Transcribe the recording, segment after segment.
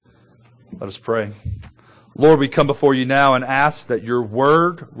Let us pray. Lord, we come before you now and ask that your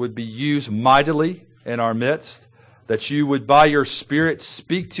word would be used mightily in our midst, that you would by your Spirit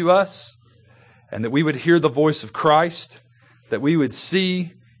speak to us, and that we would hear the voice of Christ, that we would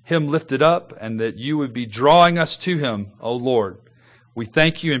see him lifted up, and that you would be drawing us to him, O Lord. We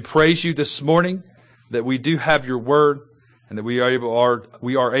thank you and praise you this morning that we do have your word, and that we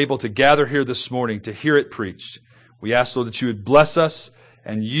are able to gather here this morning to hear it preached. We ask, Lord, that you would bless us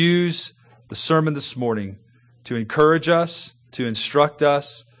and use the sermon this morning to encourage us, to instruct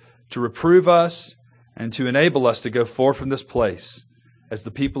us, to reprove us, and to enable us to go forth from this place as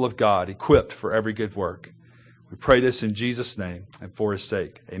the people of God, equipped for every good work. We pray this in Jesus' name and for his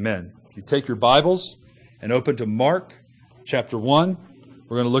sake. Amen. You take your Bibles and open to Mark chapter 1.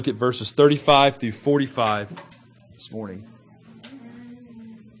 We're going to look at verses 35 through 45 this morning.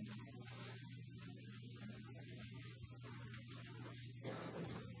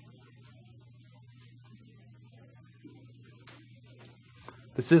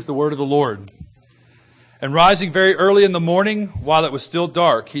 This is the word of the Lord. And rising very early in the morning, while it was still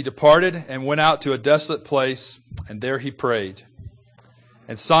dark, he departed and went out to a desolate place, and there he prayed.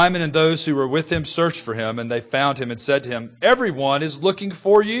 And Simon and those who were with him searched for him, and they found him and said to him, "Everyone is looking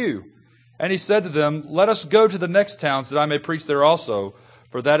for you." And he said to them, "Let us go to the next towns, that I may preach there also,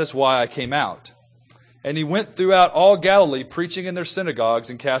 for that is why I came out." And he went throughout all Galilee, preaching in their synagogues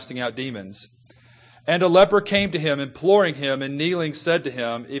and casting out demons. And a leper came to him, imploring him, and kneeling said to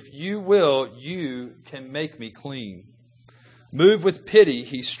him, "If you will, you can make me clean." Moved with pity,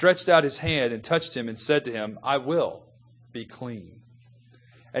 he stretched out his hand and touched him and said to him, "I will be clean."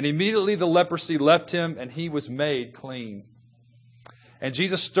 And immediately the leprosy left him, and he was made clean. And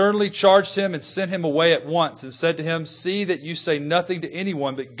Jesus sternly charged him and sent him away at once, and said to him, "See that you say nothing to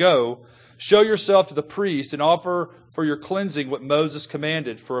anyone, but go, show yourself to the priest, and offer for your cleansing what Moses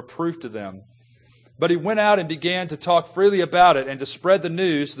commanded for a proof to them." But he went out and began to talk freely about it and to spread the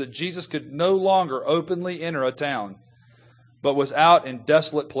news so that Jesus could no longer openly enter a town, but was out in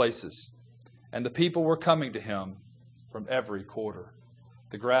desolate places. And the people were coming to him from every quarter.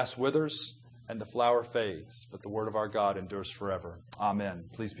 The grass withers and the flower fades, but the word of our God endures forever. Amen.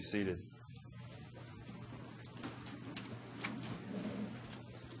 Please be seated.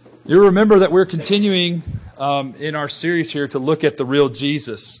 You remember that we're continuing in our series here to look at the real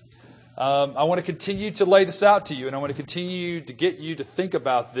Jesus. I want to continue to lay this out to you, and I want to continue to get you to think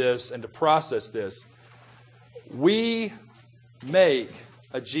about this and to process this. We make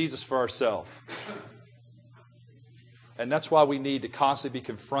a Jesus for ourselves. And that's why we need to constantly be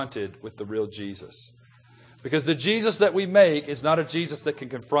confronted with the real Jesus. Because the Jesus that we make is not a Jesus that can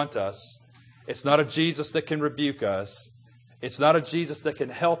confront us. It's not a Jesus that can rebuke us. It's not a Jesus that can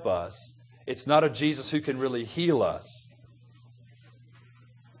help us. It's not a Jesus who can really heal us.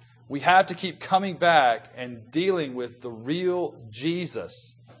 We have to keep coming back and dealing with the real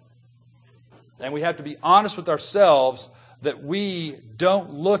Jesus. And we have to be honest with ourselves that we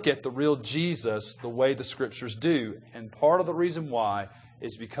don't look at the real Jesus the way the Scriptures do. And part of the reason why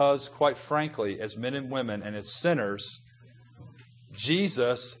is because, quite frankly, as men and women and as sinners,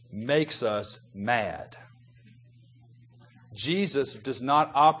 Jesus makes us mad. Jesus does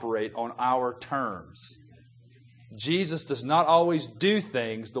not operate on our terms. Jesus does not always do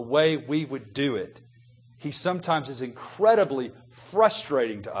things the way we would do it. He sometimes is incredibly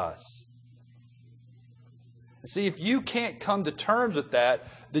frustrating to us. See, if you can't come to terms with that,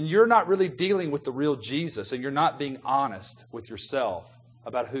 then you're not really dealing with the real Jesus, and you're not being honest with yourself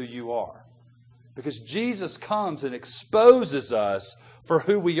about who you are. Because Jesus comes and exposes us for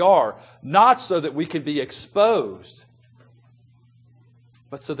who we are, not so that we can be exposed,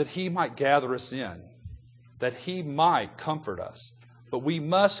 but so that He might gather us in, that He might comfort us. But we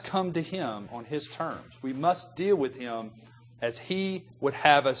must come to Him on His terms. We must deal with Him as He would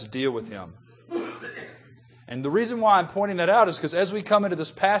have us deal with Him. And the reason why I'm pointing that out is because as we come into this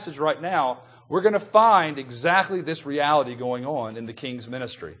passage right now, we're going to find exactly this reality going on in the King's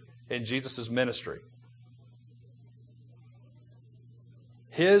ministry, in Jesus' ministry.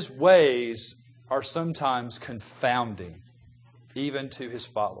 His ways are sometimes confounding, even to His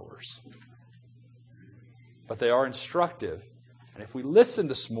followers. But they are instructive. And if we listen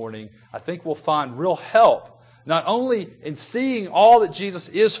this morning, I think we'll find real help, not only in seeing all that Jesus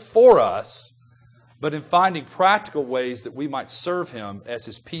is for us, but in finding practical ways that we might serve Him as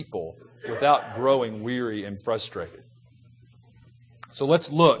His people without growing weary and frustrated. So let's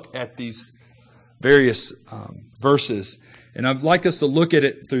look at these various verses. And I'd like us to look at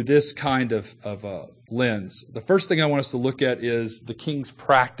it through this kind of lens. The first thing I want us to look at is the King's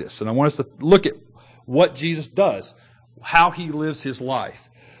practice. And I want us to look at what Jesus does, how He lives His life.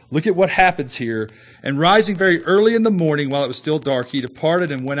 Look at what happens here. And rising very early in the morning, while it was still dark, he departed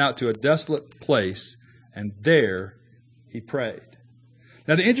and went out to a desolate place, and there he prayed.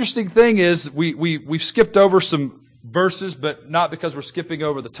 Now, the interesting thing is we've skipped over some verses, but not because we're skipping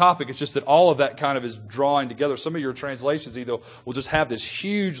over the topic. It's just that all of that kind of is drawing together. Some of your translations either will just have this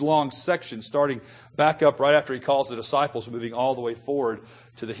huge long section starting back up right after he calls the disciples, moving all the way forward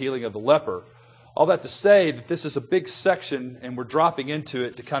to the healing of the leper. All that to say that this is a big section and we're dropping into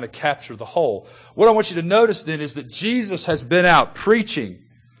it to kind of capture the whole. What I want you to notice then is that Jesus has been out preaching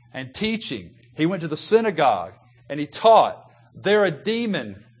and teaching. He went to the synagogue and he taught. There a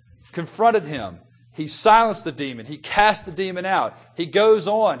demon confronted him. He silenced the demon. He cast the demon out. He goes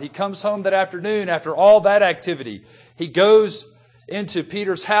on. He comes home that afternoon after all that activity. He goes into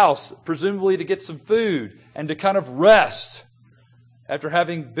Peter's house, presumably to get some food and to kind of rest after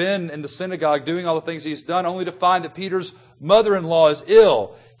having been in the synagogue doing all the things he's done, only to find that Peter's mother-in-law is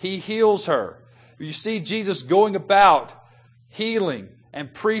ill. He heals her. You see Jesus going about healing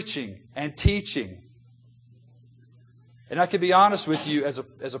and preaching and teaching. And I can be honest with you, as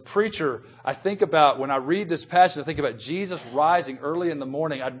a preacher, I think about, when I read this passage, I think about Jesus rising early in the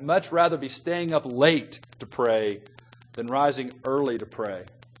morning. I'd much rather be staying up late to pray than rising early to pray.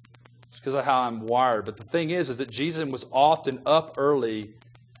 It's because of how I'm wired. But the thing is that Jesus was often up early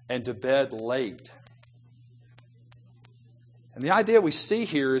and to bed late. And the idea we see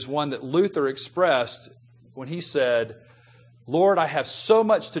here is one that Luther expressed when he said, "Lord, I have so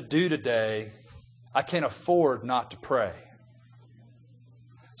much to do today, I can't afford not to pray."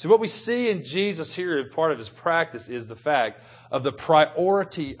 See, what we see in Jesus here, in part of his practice, is the fact of the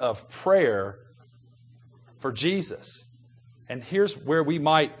priority of prayer for Jesus. And here's where we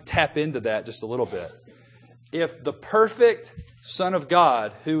might tap into that just a little bit. If the perfect Son of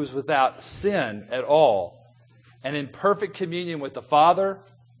God, who was without sin at all, and in perfect communion with the Father,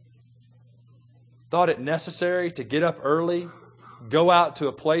 thought it necessary to get up early, go out to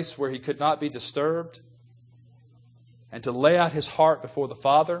a place where he could not be disturbed, and to lay out his heart before the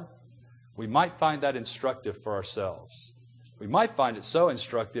Father, we might find that instructive for ourselves. We might find it so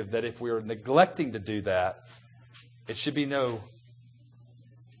instructive that if we are neglecting to do that, it should be no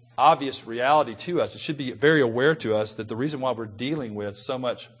obvious reality to us. It should be very aware to us that the reason why we're dealing with so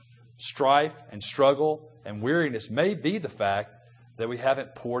much strife and struggle and weariness may be the fact that we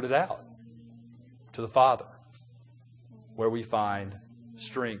haven't poured it out to the Father, where we find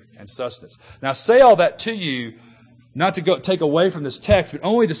strength and sustenance. Now, I say all that to you, not to take away from this text, but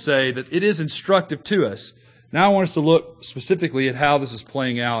only to say that it is instructive to us. Now I want us to look specifically at how this is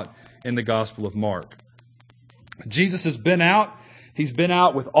playing out in the Gospel of Mark. Jesus has been out. He's been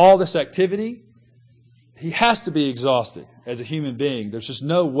out with all this activity. He has to be exhausted as a human being. There's just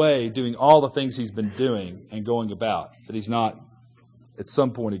no way doing all the things he's been doing and going about that he's not at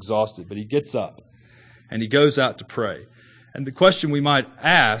some point exhausted. But he gets up and he goes out to pray. And the question we might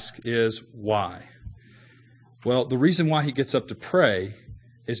ask is, why? Well, the reason why he gets up to pray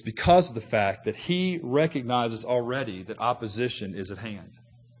is because of the fact that he recognizes already that opposition is at hand.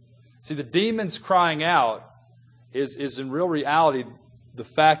 See, the demons crying out is in real reality the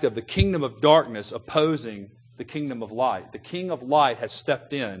fact of the kingdom of darkness opposing the kingdom of light. The king of light has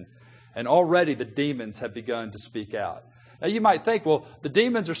stepped in, and already the demons have begun to speak out. Now you might think, well, the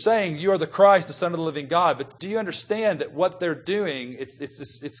demons are saying, "You are the Christ, the Son of the living God." But do you understand that what they're doing,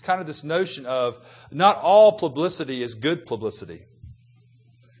 it's kind of this notion of not all publicity is good publicity.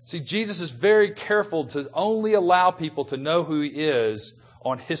 See, Jesus is very careful to only allow people to know who he is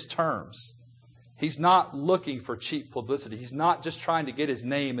on his terms. He's not looking for cheap publicity. He's not just trying to get his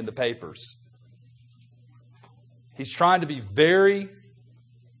name in the papers. He's trying to be very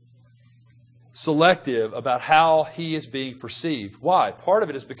selective about how he is being perceived. Why? Part of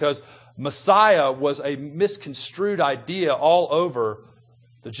it is because Messiah was a misconstrued idea all over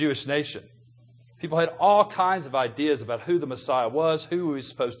the Jewish nation. People had all kinds of ideas about who the Messiah was, who he was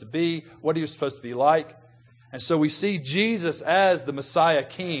supposed to be, what he was supposed to be like. And so we see Jesus as the Messiah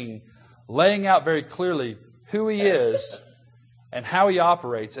King laying out very clearly who he is and how he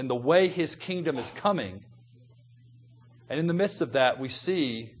operates and the way his kingdom is coming. And in the midst of that, we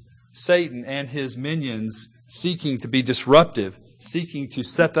see Satan and his minions seeking to be disruptive, seeking to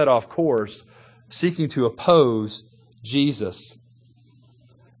set that off course, seeking to oppose Jesus.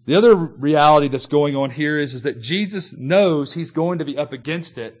 The other reality that's going on here is that Jesus knows he's going to be up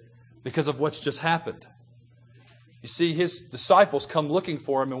against it because of what's just happened. You see, his disciples come looking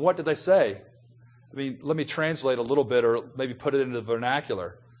for him, and what did they say? I mean, let me translate a little bit or maybe put it into the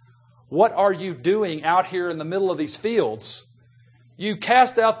vernacular. What are you doing out here in the middle of these fields? You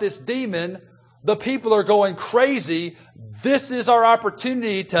cast out this demon The people are going crazy. This is our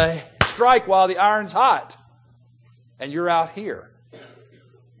opportunity to strike while the iron's hot. And you're out here.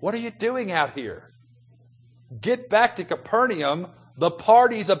 What are you doing out here? Get back to Capernaum. The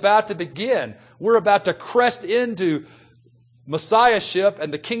party's about to begin. We're about to crest into Messiahship,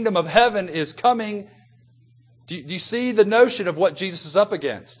 and the kingdom of heaven is coming. Do you see the notion of what Jesus is up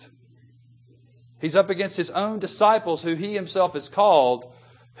against? He's up against His own disciples, who He Himself has called,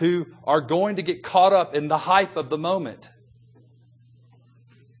 who are going to get caught up in the hype of the moment.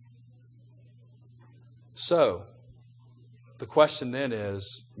 So, the question then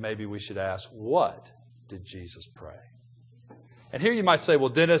is, maybe we should ask, what did Jesus pray? And here you might say, well,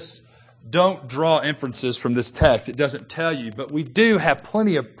 Dennis, don't draw inferences from this text. It doesn't tell you. But we do have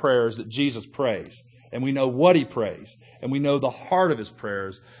plenty of prayers that Jesus prays. And we know what He prays. And we know the heart of His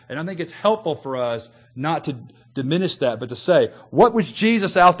prayers. And I think it's helpful for us not to diminish that, but to say, what was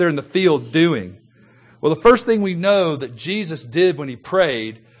Jesus out there in the field doing? Well, the first thing we know that Jesus did when He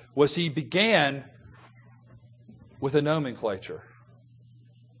prayed was He began with a nomenclature.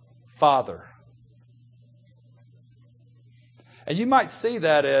 Father. And you might see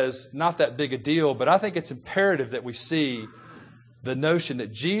that as not that big a deal, but I think it's imperative that we see the notion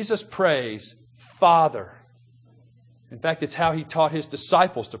that Jesus prays, Father. In fact, it's how He taught His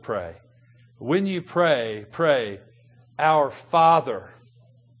disciples to pray. When you pray, pray, Our Father,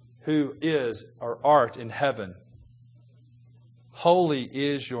 who is or art in heaven. Holy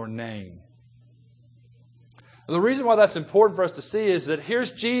is your name. The reason why that's important for us to see is that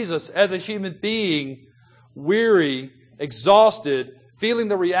here's Jesus as a human being, weary, exhausted, feeling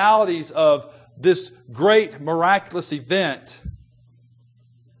the realities of this great miraculous event.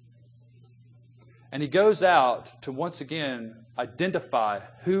 And He goes out to once again identify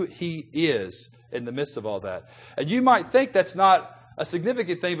who He is in the midst of all that. And you might think that's not a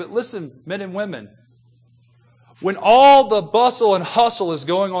significant thing, but listen, men and women, when all the bustle and hustle is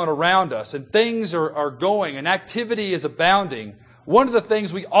going on around us and things are going and activity is abounding, one of the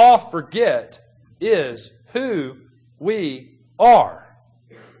things we all forget is who we are.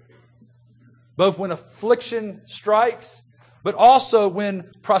 Both when affliction strikes, but also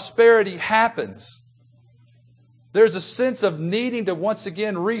when prosperity happens. There's a sense of needing to once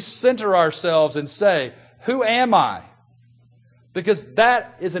again recenter ourselves and say, who am I? Because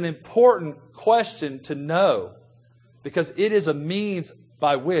that is an important question to know. Because it is a means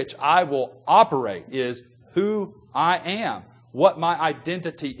by which I will operate, is who I am, what my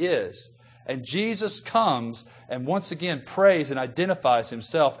identity is. And Jesus comes and once again prays and identifies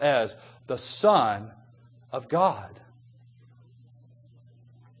Himself as the Son of God.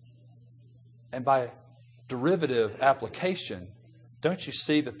 And by derivative application, don't you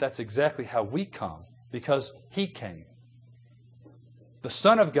see that that's exactly how we come? Because He came. The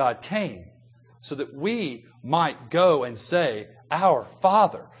Son of God came so that we might go and say, Our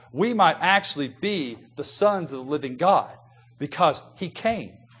Father. We might actually be the sons of the living God because He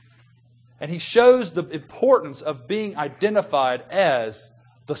came. And He shows the importance of being identified as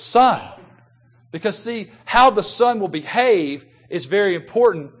the Son. Because see, how the Son will behave is very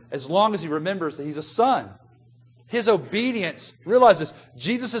important as long as He remembers that He's a Son. His obedience, realize this,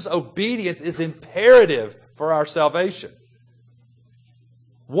 Jesus' obedience is imperative for our salvation.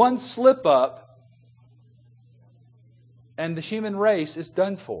 One slip up and the human race is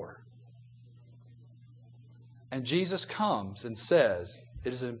done for. And Jesus comes and says,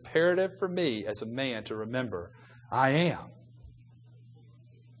 it is imperative for me as a man to remember, I am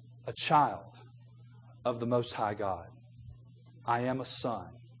a child of the Most High God. I am a son.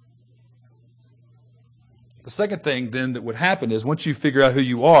 The second thing then that would happen is once you figure out who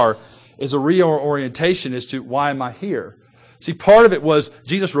you are, is a reorientation as to why am I here? See, part of it was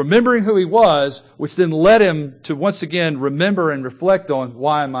Jesus remembering who He was, which then led Him to once again remember and reflect on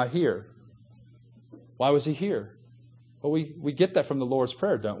why am I here? Why was He here? Well, we get that from the Lord's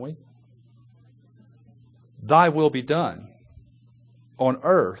Prayer, don't we? Thy will be done on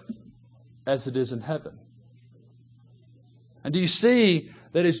earth as it is in heaven. And do you see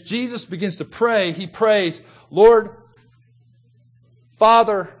that as Jesus begins to pray, He prays, Lord,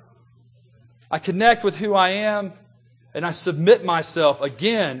 Father, I connect with who I am, and I submit myself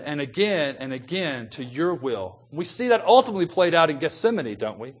again and again and again to Your will. We see that ultimately played out in Gethsemane,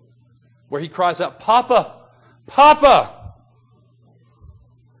 don't we? Where He cries out, Papa, Papa!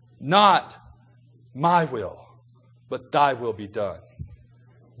 Not my will, but Thy will be done.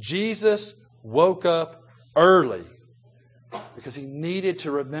 Jesus woke up early because He needed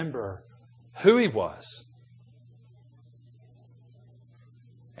to remember who He was.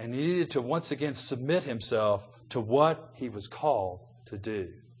 And He needed to once again submit Himself to what He was called to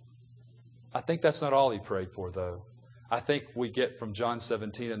do. I think that's not all he prayed for, though. I think we get from John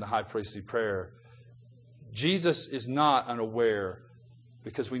 17 in the high priestly prayer, Jesus is not unaware,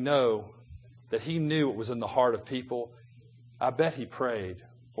 because we know that he knew what was in the heart of people. I bet he prayed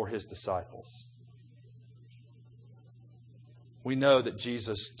for his disciples. We know that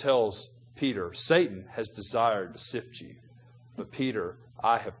Jesus tells Peter, Satan has desired to sift you, but Peter,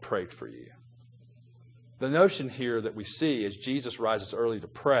 I have prayed for you. The notion here that we see as Jesus rises early to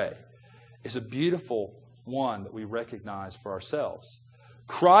pray is a beautiful one that we recognize for ourselves.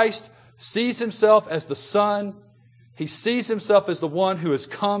 Christ sees himself as the Son. He sees himself as the one who has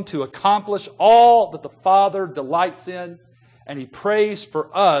come to accomplish all that the Father delights in, and he prays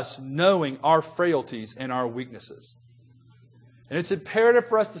for us, knowing our frailties and our weaknesses. And it's imperative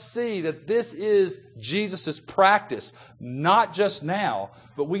for us to see that this is Jesus' practice, not just now,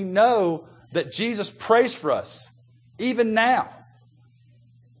 but we know that Jesus prays for us, even now.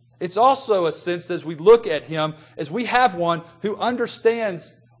 It's also a sense that as we look at him, as we have one who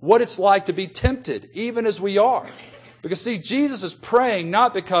understands what it's like to be tempted, even as we are. Because see, Jesus is praying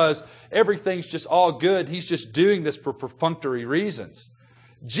not because everything's just all good, he's just doing this for perfunctory reasons.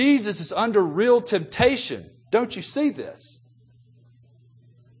 Jesus is under real temptation. Don't you see this?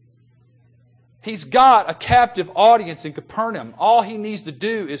 He's got a captive audience in Capernaum. All he needs to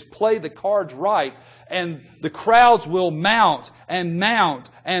do is play the cards right, and the crowds will mount and mount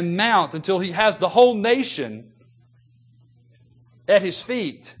and mount until he has the whole nation at his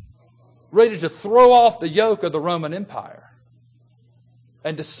feet, ready to throw off the yoke of the Roman Empire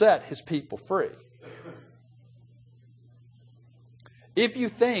and to set his people free. If you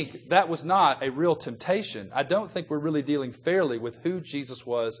think that was not a real temptation, I don't think we're really dealing fairly with who Jesus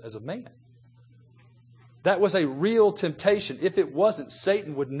was as a man. That was a real temptation. If it wasn't,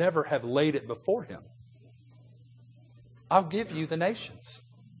 Satan would never have laid it before him. I'll give you the nations.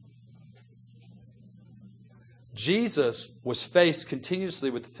 Jesus was faced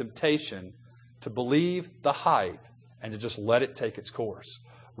continuously with the temptation to believe the hype and to just let it take its course,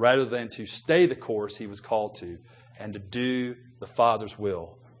 rather than to stay the course he was called to and to do the Father's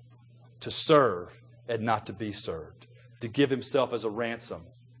will, to serve and not to be served, to give himself as a ransom,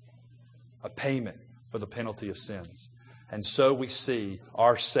 a payment for the penalty of sins. And so we see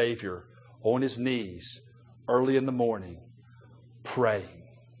our Savior on his knees early in the morning praying.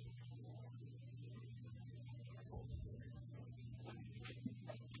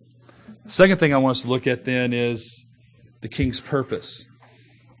 The second thing I want us to look at then is the king's purpose.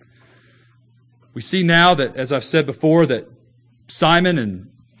 We see now that, as I've said before, that Simon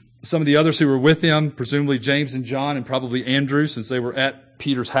and some of the others who were with him, presumably James and John and probably Andrew, since they were at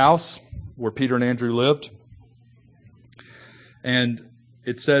Peter's house, where Peter and Andrew lived. And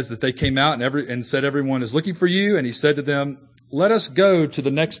it says that they came out and said, everyone is looking for you. And he said to them, let us go to the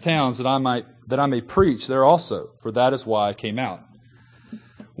next towns that I may preach there also, for that is why I came out.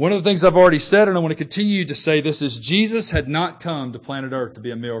 One of the things I've already said, and I want to continue to say this, is Jesus had not come to planet Earth to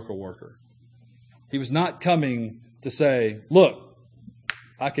be a miracle worker. He was not coming to say, look,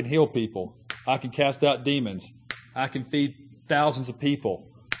 I can heal people. I can cast out demons. I can feed thousands of people.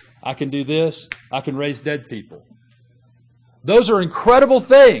 I can do this. I can raise dead people. Those are incredible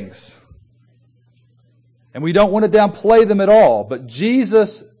things. And we don't want to downplay them at all. But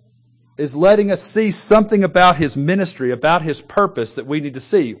Jesus is letting us see something about his ministry, about his purpose that we need to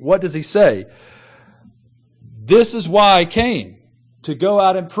see. What does he say? This is why I came, to go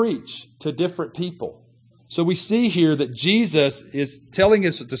out and preach to different people. So we see here that Jesus is telling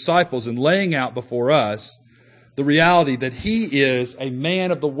his disciples and laying out before us the reality that he is a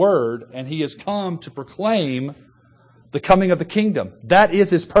man of the Word, and he has come to proclaim the coming of the kingdom. That is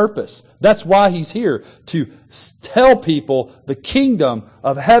his purpose. That's why he's here, to tell people the kingdom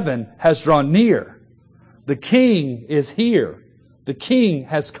of heaven has drawn near. The king is here. The king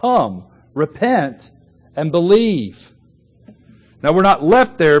has come. Repent and believe. Now we're not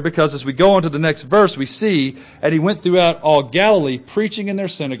left there, because as we go on to the next verse, we see, and he went throughout all Galilee, preaching in their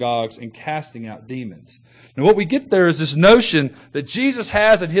synagogues and casting out demons. Now what we get there is this notion that Jesus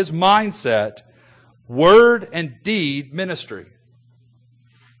has in his mindset word and deed ministry.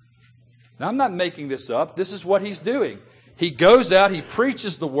 Now I'm not making this up. This is what he's doing. He goes out, he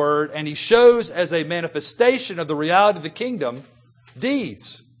preaches the word, and he shows as a manifestation of the reality of the kingdom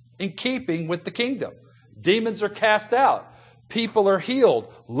deeds in keeping with the kingdom. Demons are cast out. People are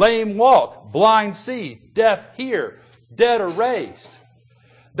healed. Lame walk. Blind see. Deaf hear. Dead are raised.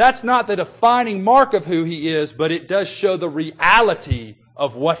 That's not the defining mark of who he is, but it does show the reality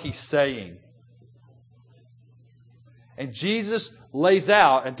of what he's saying. And Jesus lays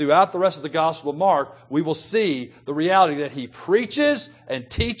out, and throughout the rest of the Gospel of Mark, we will see the reality that He preaches and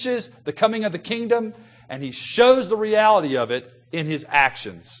teaches the coming of the kingdom, and He shows the reality of it in His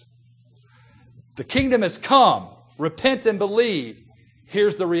actions. The kingdom has come. Repent and believe.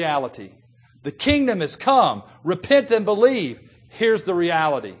 Here's the reality. The kingdom has come. Repent and believe. Here's the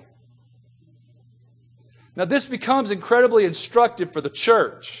reality. Now, this becomes incredibly instructive for the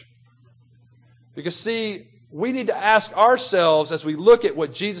church. Because, see, we need to ask ourselves as we look at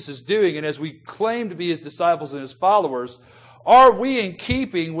what Jesus is doing and as we claim to be His disciples and His followers, are we in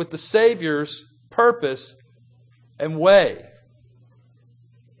keeping with the Savior's purpose and way?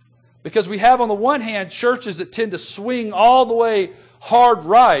 Because we have on the one hand churches that tend to swing all the way hard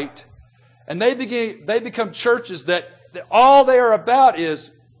right, and they become churches that all they are about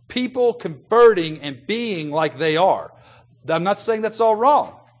is people converting and being like they are. I'm not saying that's all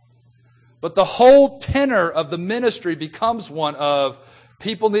wrong. But the whole tenor of the ministry becomes one of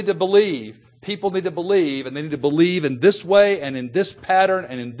people need to believe, and they need to believe in this way and in this pattern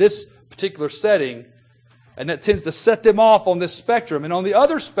and in this particular setting. And that tends to set them off on this spectrum. And on the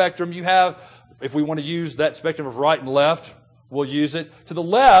other spectrum, you have, if we want to use that spectrum of right and left, we'll use it. To the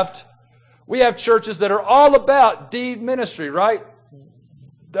left, we have churches that are all about deed ministry, right?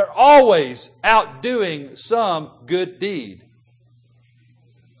 They're always out doing some good deed.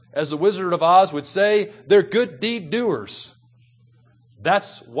 As the Wizard of Oz would say, they're good deed doers.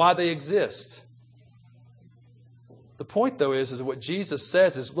 That's why they exist. The point, though, is what Jesus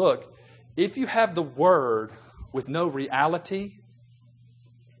says is, look, if you have the Word with no reality,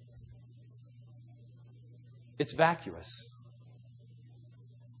 it's vacuous.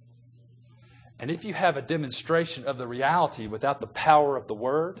 And if you have a demonstration of the reality without the power of the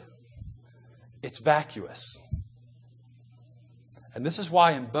Word, it's vacuous. And this is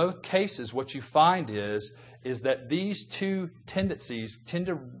why in both cases what you find is that these two tendencies tend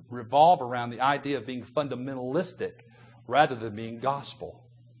to revolve around the idea of being fundamentalistic rather than being gospel.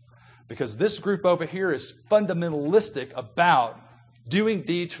 Because this group over here is fundamentalistic about doing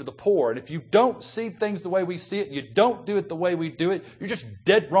deeds for the poor. And if you don't see things the way we see it, and you don't do it the way we do it, you're just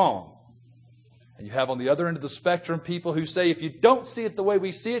dead wrong. And you have on the other end of the spectrum people who say if you don't see it the way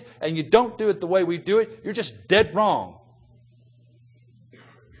we see it and you don't do it the way we do it, you're just dead wrong.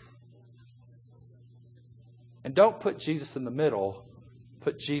 And don't put Jesus in the middle.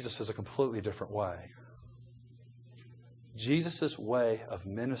 Put Jesus as a completely different way. Jesus' way of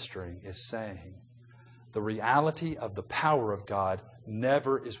ministering is saying the reality of the power of God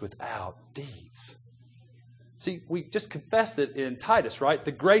never is without deeds. See, we just confessed it in Titus, right?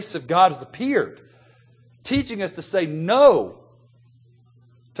 The grace of God has appeared, teaching us to say no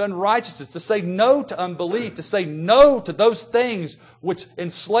to unrighteousness, to say no to unbelief, to say no to those things which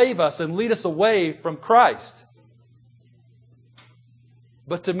enslave us and lead us away from Christ.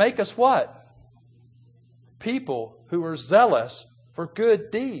 But to make us what? People who are zealous for good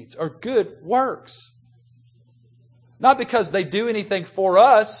deeds or good works. Not because they do anything for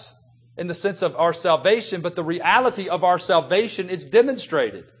us in the sense of our salvation, but the reality of our salvation is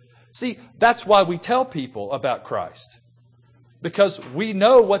demonstrated. See, that's why we tell people about Christ. Because we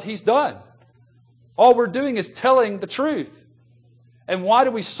know what He's done. All we're doing is telling the truth. And why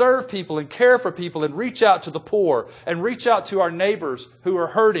do we serve people and care for people and reach out to the poor and reach out to our neighbors who are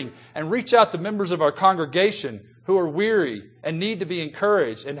hurting and reach out to members of our congregation who are weary and need to be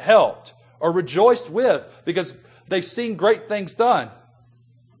encouraged and helped or rejoiced with because they've seen great things done?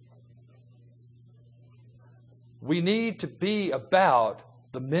 We need to be about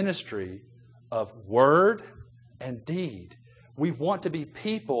the ministry of word and deed. We want to be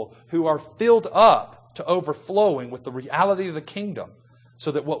people who are filled up to overflowing with the reality of the kingdom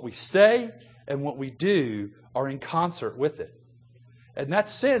so that what we say and what we do are in concert with it. In that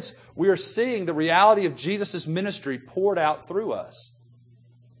sense, we are seeing the reality of Jesus' ministry poured out through us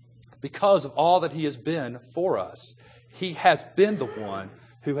because of all that He has been for us. He has been the one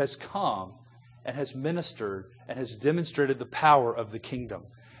who has come and has ministered and has demonstrated the power of the kingdom.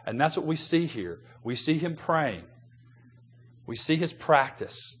 And that's what we see here. We see Him praying. We see His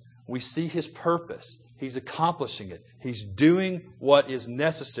practice. We see His purpose. He's accomplishing it. He's doing what is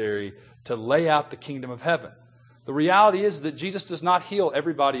necessary to lay out the kingdom of heaven. The reality is that Jesus does not heal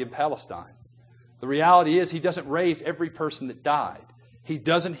everybody in Palestine. The reality is He doesn't raise every person that died. He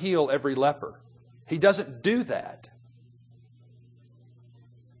doesn't heal every leper. He doesn't do that.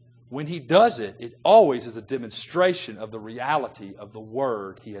 When He does it, it always is a demonstration of the reality of the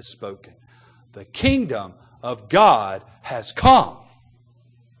word He has spoken. The kingdom of God has come.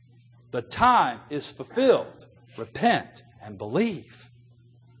 The time is fulfilled. Repent and believe.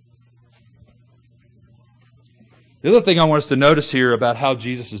 The other thing I want us to notice here about how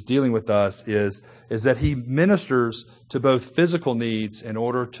Jesus is dealing with us is that he ministers to both physical needs in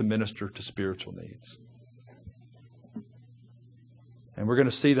order to minister to spiritual needs. And we're going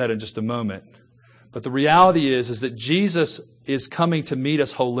to see that in just a moment. But the reality is that Jesus is coming to meet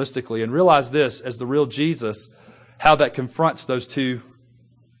us holistically. And realize this, as the real Jesus, how that confronts those two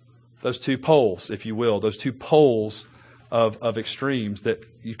poles, if you will, those two poles of extremes that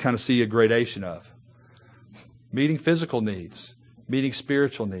you kind of see a gradation of. Meeting physical needs, meeting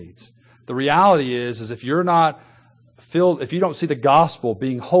spiritual needs. The reality is if you're not filled, if you don't see the gospel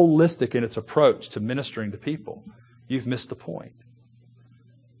being holistic in its approach to ministering to people, you've missed the point.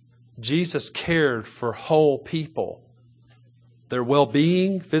 Jesus cared for whole people, their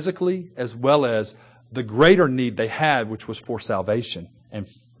well-being physically, as well as the greater need they had, which was for salvation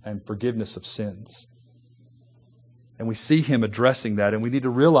and forgiveness of sins. And we see him addressing that, and we need to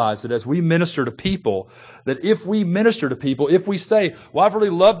realize that as we minister to people, that if we minister to people, if we say, well, I've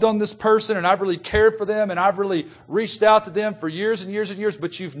really loved on this person, and I've really cared for them, and I've really reached out to them for years and years and years,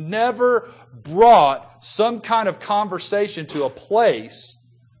 but you've never brought some kind of conversation to a place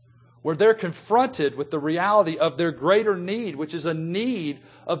where they're confronted with the reality of their greater need, which is a need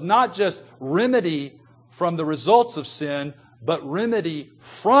of not just remedy from the results of sin, but remedy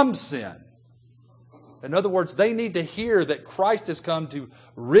from sin. In other words, they need to hear that Christ has come to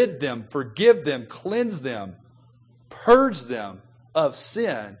rid them, forgive them, cleanse them, purge them of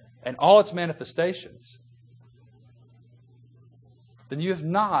sin and all its manifestations. Then you have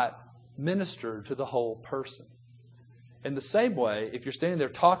not ministered to the whole person. In the same way, if you're standing there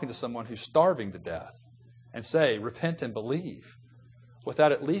talking to someone who's starving to death and say, repent and believe,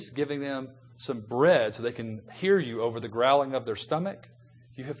 without at least giving them some bread so they can hear you over the growling of their stomach,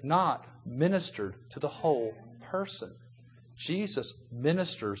 you have not ministered to the whole person. Jesus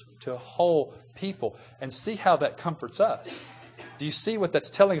ministers to whole people. And see how that comforts us. Do you see what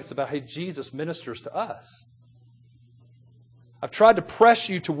that's telling us about how Jesus ministers to us? I've tried to press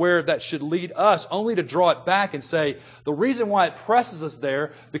you to where that should lead us, only to draw it back and say, the reason why it presses us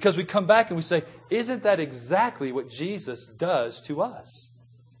there, because we come back and we say, isn't that exactly what Jesus does to us?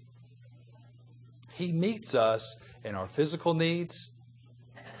 He meets us in our physical needs,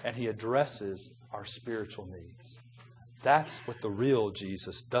 and He addresses our spiritual needs. That's what the real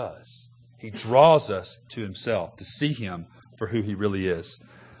Jesus does. He draws us to Himself, to see Him for who He really is.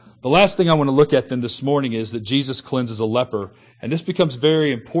 The last thing I want to look at then this morning is that Jesus cleanses a leper. And this becomes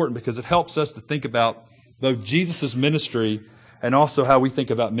very important because it helps us to think about both Jesus' ministry and also how we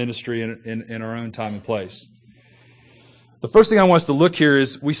think about ministry in our own time and place. The first thing I want us to look here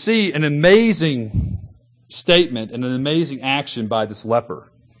is we see an amazing statement and an amazing action by this leper.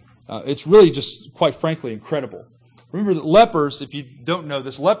 It's really just, quite frankly, incredible. Remember that lepers, if you don't know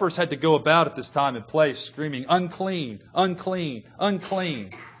this, lepers had to go about at this time and place screaming, unclean, unclean,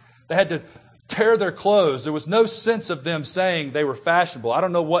 unclean. They had to tear their clothes. There was no sense of them saying they were fashionable. I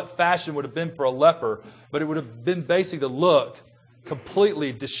don't know what fashion would have been for a leper, but it would have been basically the look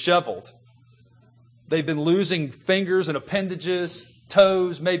completely disheveled. They've been losing fingers and appendages,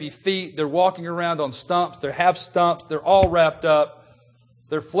 toes, maybe feet. They're walking around on stumps. They have stumps. They're all wrapped up.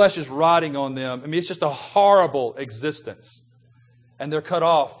 Their flesh is rotting on them. I mean, it's just a horrible existence. And they're cut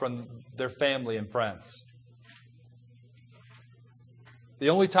off from their family and friends. The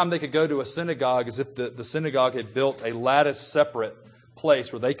only time they could go to a synagogue is if the synagogue had built a lattice separate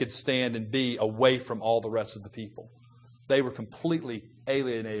place where they could stand and be away from all the rest of the people. They were completely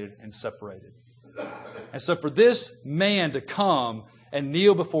alienated and separated. And so for this man to come and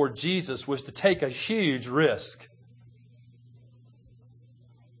kneel before Jesus was to take a huge risk.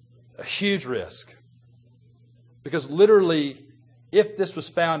 A huge risk. Because literally, if this was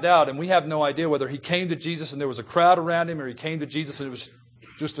found out, and we have no idea whether he came to Jesus and there was a crowd around him, or he came to Jesus and it was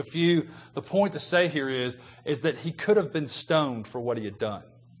just a few, the point to say here is that he could have been stoned for what he had done.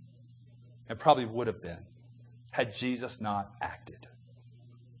 And probably would have been, had Jesus not acted.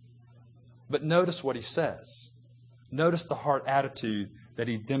 But notice what he says. Notice the heart attitude that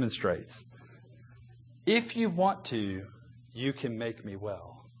he demonstrates. If you want to, you can make me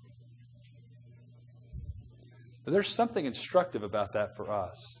well. There's something instructive about that for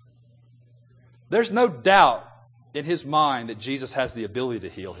us. There's no doubt in his mind that Jesus has the ability to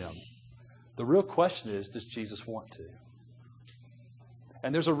heal him. The real question is, does Jesus want to?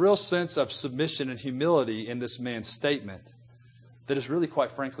 And there's a real sense of submission and humility in this man's statement that is really,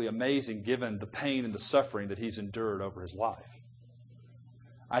 quite frankly, amazing given the pain and the suffering that he's endured over his life.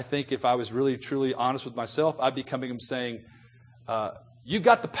 I think if I was really, truly honest with myself, I'd be coming and saying, you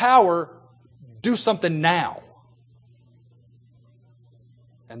got the power, do something now.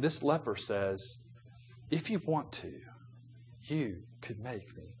 And this leper says, if you want to, you could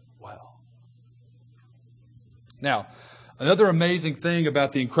make me well. Now, another amazing thing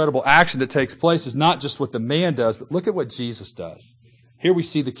about the incredible action that takes place is not just what the man does, but look at what Jesus does. Here we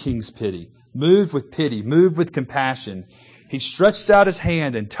see the king's pity. Moved with pity, moved with compassion, he stretched out his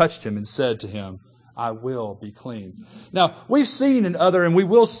hand and touched him and said to him, I will be clean. Now, we've seen and we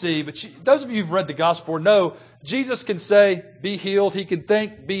will see, but those of you who've read the gospel know Jesus can say, be healed. He can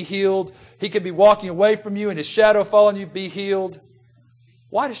think, be healed. He can be walking away from you and his shadow fall on you, be healed.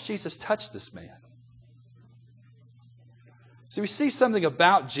 Why does Jesus touch this man? See, we see something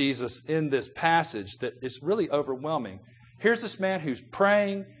about Jesus in this passage that is really overwhelming. Here's this man who's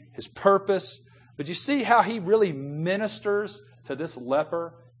praying, his purpose, but you see how he really ministers to this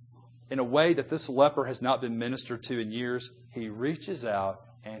leper in a way that this leper has not been ministered to in years. He reaches out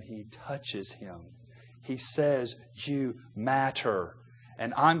and he touches him. He says, you matter,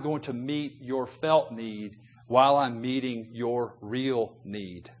 and I'm going to meet your felt need while I'm meeting your real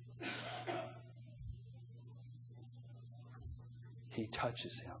need. He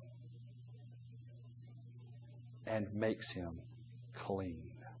touches him and makes him clean.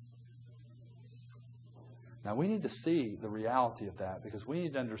 Now, we need to see the reality of that because we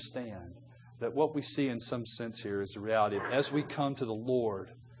need to understand that what we see in some sense here is the reality of as we come to the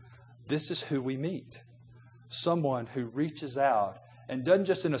Lord, this is who we meet. Someone who reaches out and doesn't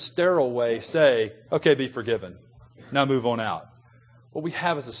just in a sterile way say, okay, be forgiven. Now move on out. What we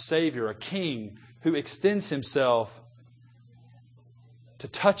have is a Savior, a King who extends himself to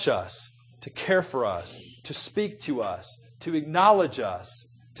touch us, to care for us, to speak to us, to acknowledge us,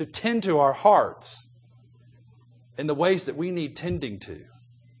 to tend to our hearts in the ways that we need tending to.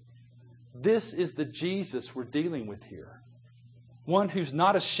 This is the Jesus we're dealing with here. One who's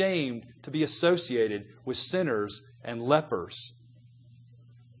not ashamed to be associated with sinners and lepers,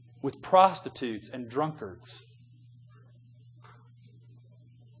 with prostitutes and drunkards.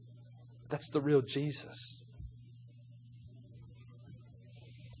 That's the real Jesus.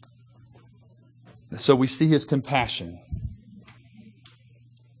 So we see his compassion.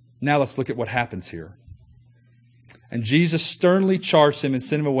 Now let's look at what happens here. And Jesus sternly charged him and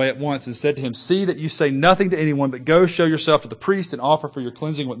sent him away at once and said to him, see that you say nothing to anyone, but go show yourself to the priest and offer for your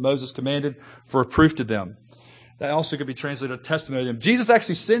cleansing what Moses commanded for a proof to them. That also could be translated a testimony to them. Jesus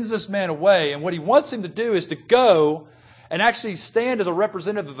actually sends this man away, and what he wants him to do is to go and actually stand as a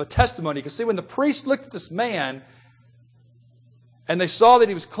representative of a testimony. Because see, when the priest looked at this man and they saw that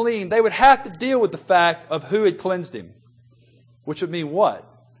he was clean, they would have to deal with the fact of who had cleansed him. Which would mean what?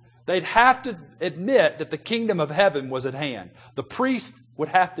 They'd have to admit that the kingdom of heaven was at hand. The priest would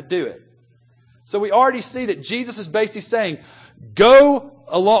have to do it. So we already see that Jesus is basically saying, go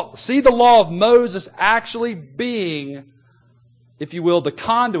along, see the law of Moses actually being, if you will, the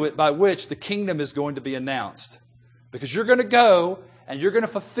conduit by which the kingdom is going to be announced. Because you're going to go and you're going to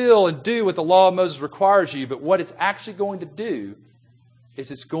fulfill and do what the law of Moses requires you, but what it's actually going to do is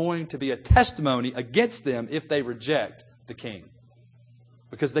it's going to be a testimony against them if they reject the king.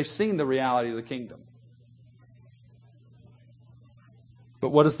 Because they've seen the reality of the kingdom.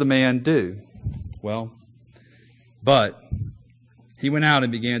 But what does the man do? Well, but he went out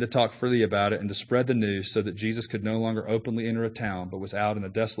and began to talk freely about it and to spread the news so that Jesus could no longer openly enter a town, but was out in the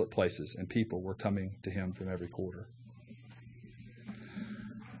desolate places, and people were coming to him from every quarter.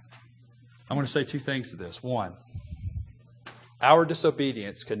 I want to say two things to this. One, our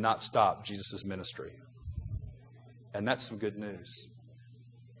disobedience could not stop Jesus' ministry. And that's some good news.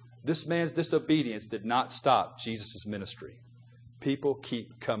 This man's disobedience did not stop Jesus' ministry. People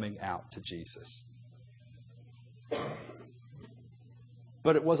keep coming out to Jesus.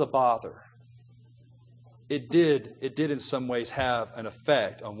 But it was a bother. It did in some ways have an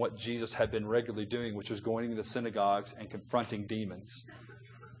effect on what Jesus had been regularly doing, which was going into the synagogues and confronting demons.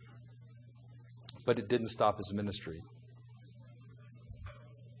 But it didn't stop his ministry.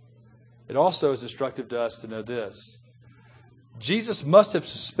 It also is instructive to us to know this. Jesus must have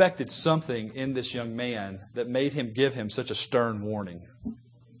suspected something in this young man that made him give him such a stern warning.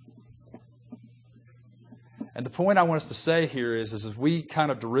 And the point I want us to say here is as we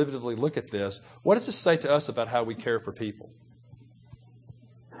kind of derivatively look at this, what does this say to us about how we care for people?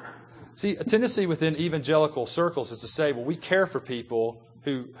 See, a tendency within evangelical circles is to say, well, we care for people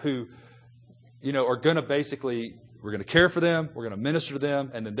who are going to basically, we're going to care for them, we're going to minister to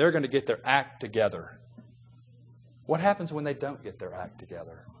them, and then they're going to get their act together. What happens when they don't get their act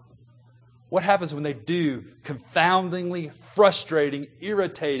together? What happens when they do confoundingly frustrating,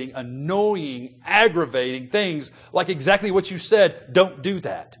 irritating, annoying, aggravating things like exactly what you said, don't do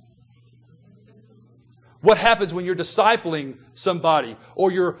that? What happens when you're discipling somebody,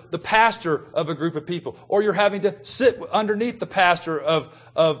 or you're the pastor of a group of people, or you're having to sit underneath the pastor of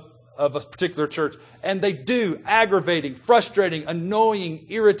a particular church, and they do aggravating, frustrating, annoying,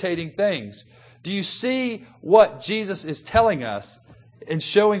 irritating things. Do you see what Jesus is telling us and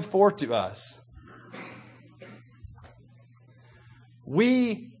showing forth to us?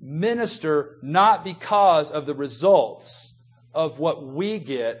 We minister not because of the results of what we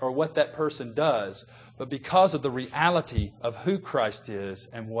get or what that person does, but because of the reality of who Christ is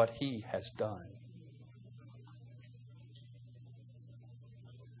and what He has done.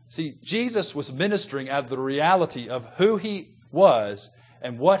 See, Jesus was ministering out of the reality of who He was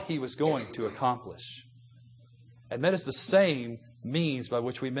and what He was going to accomplish. And that is the same means by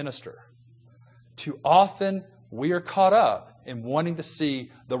which we minister. Too often we are caught up in wanting to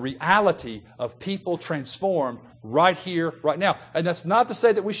see the reality of people transformed right here, right now. And that's not to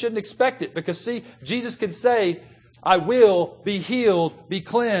say that we shouldn't expect it, because see, Jesus can say, I will be healed, be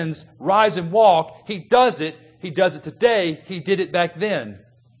cleansed, rise and walk. He does it. He does it today. He did it back then.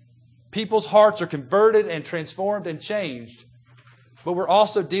 People's hearts are converted and transformed and changed. But we're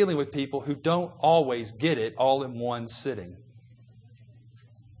also dealing with people who don't always get it all in one sitting.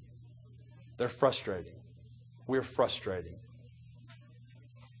 They're frustrating. We're frustrating.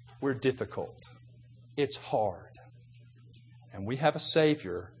 We're difficult. It's hard. And we have a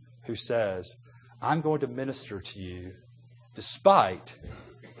Savior who says, I'm going to minister to you despite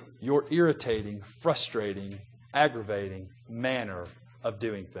your irritating, frustrating, aggravating manner of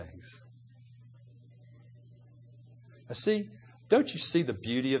doing things. Now see, don't you see the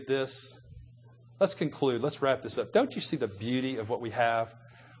beauty of this? Let's conclude. Let's wrap this up. Don't you see the beauty of what we have?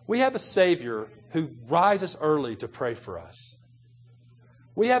 We have a Savior who rises early to pray for us.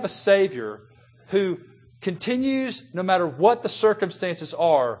 We have a Savior who continues, no matter what the circumstances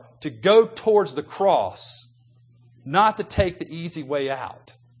are, to go towards the cross, not to take the easy way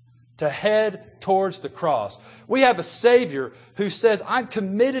out, to head towards the cross. We have a Savior who says, I'm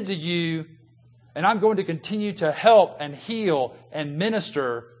committed to you, and I'm going to continue to help and heal and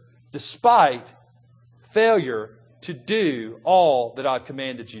minister despite failure to do all that I've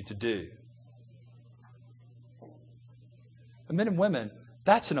commanded you to do. And men and women,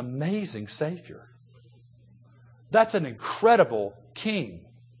 that's an amazing Savior. That's an incredible King.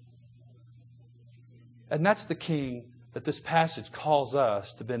 And that's the King that this passage calls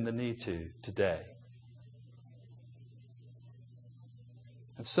us to bend the knee to today.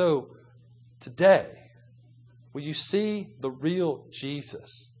 And so, today, will you see the real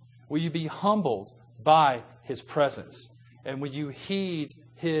Jesus? Will you be humbled by His presence? And will you heed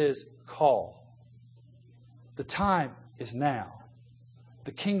His call? The time is now.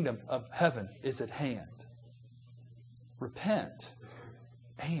 The kingdom of heaven is at hand. Repent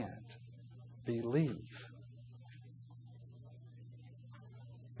and believe.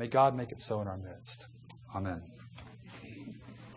 May God make it so in our midst. Amen.